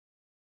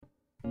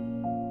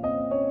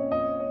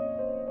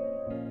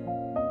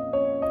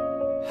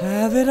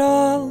have it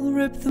all,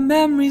 rip the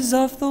memories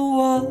off the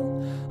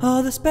wall.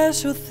 All the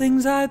special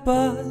things I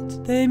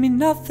bought, they mean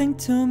nothing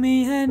to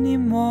me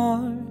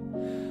anymore.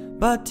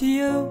 But to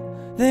you,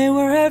 they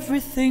were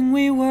everything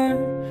we were.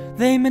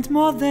 They meant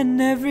more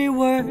than every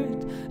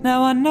word.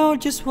 Now I know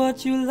just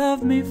what you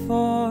love me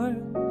for.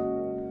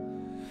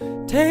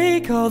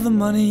 Take all the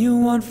money you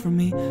want from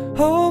me.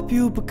 Hope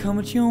you become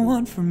what you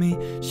want from me.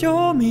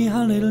 Show me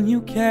how little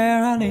you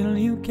care, how little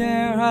you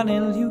care, how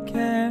little you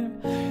care.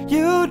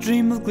 You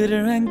dream of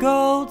glitter and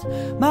gold.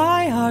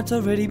 My heart's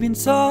already been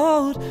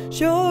sold.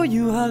 Show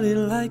you how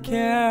little I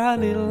care, how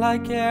little I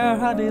care,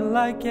 how little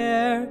I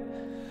care.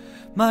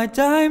 My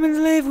diamonds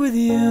live with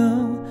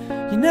you.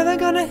 You're never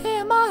gonna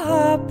hear my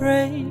heart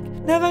break.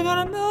 Never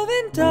gonna move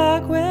in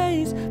dark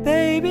ways.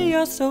 Baby,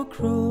 you're so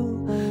cruel.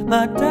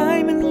 My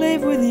diamonds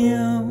live with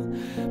you.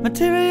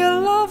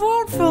 Material love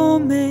won't fool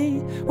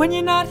me. When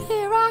you're not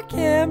here I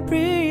can't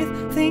breathe.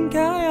 Think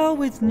I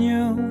always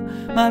knew.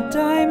 My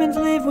diamonds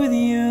live with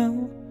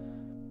you.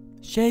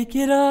 Shake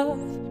it off,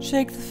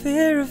 shake the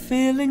fear of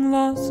feeling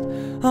lost.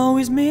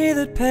 Always me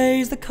that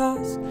pays the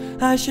cost.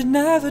 I should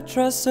never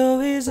trust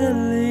so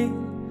easily.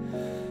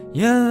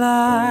 You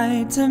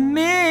lied to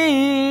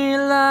me,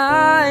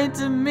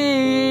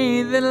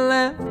 then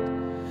left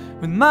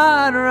with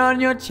murder on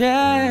your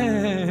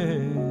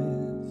chest.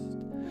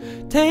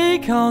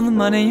 Take all the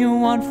money you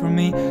want from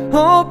me.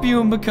 Hope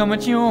you become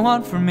what you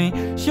want from me.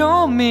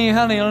 Show me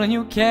how little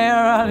you care,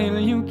 how little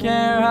you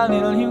care, how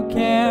little you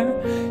care.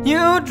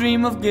 You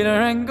dream of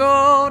glitter and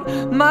gold.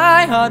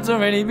 My heart's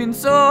already been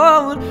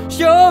sold.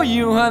 Show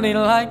you how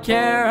little I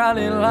care, how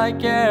little I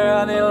care,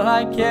 how little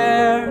I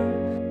care.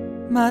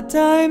 My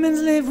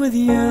diamonds live with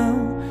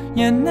you.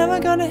 You're never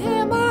gonna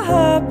hear my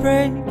heart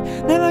break.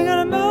 Never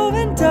gonna move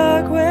in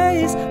dark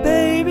ways.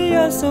 Baby,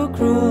 you're so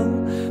cruel.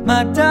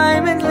 My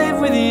diamonds live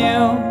with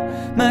you.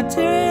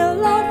 Material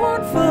love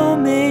won't fool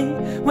me.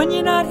 When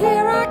you're not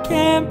here I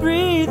can't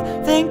breathe.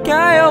 Think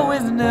I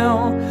always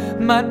knew.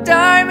 My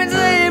diamonds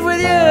live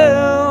with you.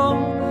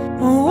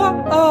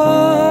 Oh,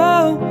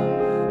 oh,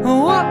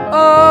 oh,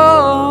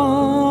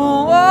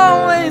 oh,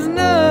 always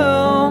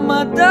knew.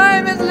 My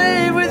diamonds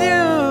live with you.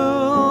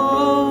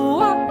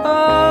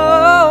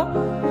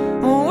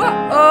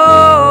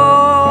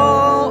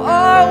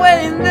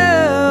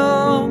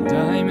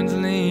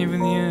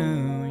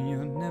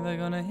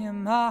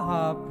 My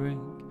heart break,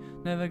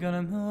 never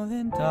gonna move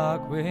in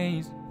dark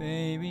ways.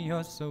 Baby,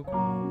 you're so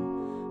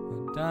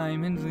cool. My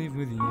diamonds live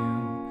with you.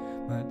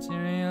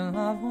 Material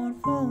love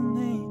won't fool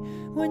me.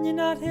 When you're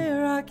not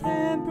here I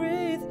can't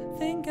breathe.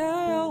 Think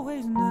I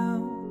always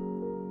knew.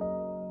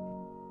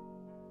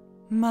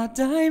 My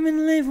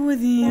diamonds live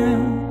with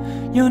you.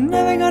 You're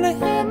never gonna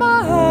hear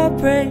my heart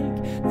break.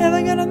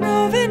 Never gonna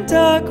move in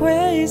dark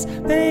ways.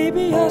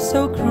 Baby, you're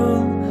so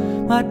cruel.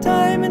 My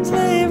diamonds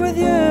live with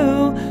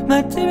you.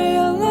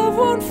 Material love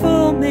won't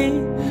fool me.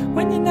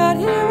 When you're not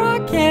here I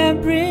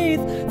can't breathe.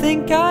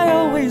 Think I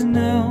always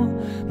knew.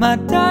 My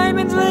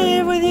diamonds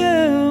live with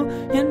you.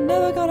 You're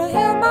never gonna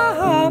hear my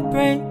heart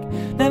break.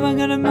 Never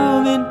gonna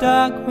move in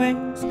dark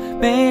ways.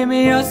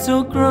 Baby, you're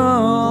so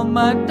cruel.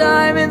 My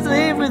diamonds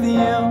live with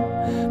you.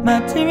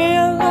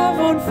 Material love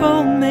won't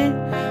fool me.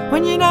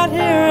 When you're not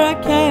here I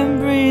can't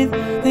breathe.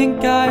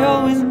 Think I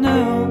always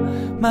knew.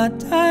 My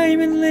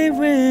diamonds live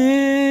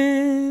with you.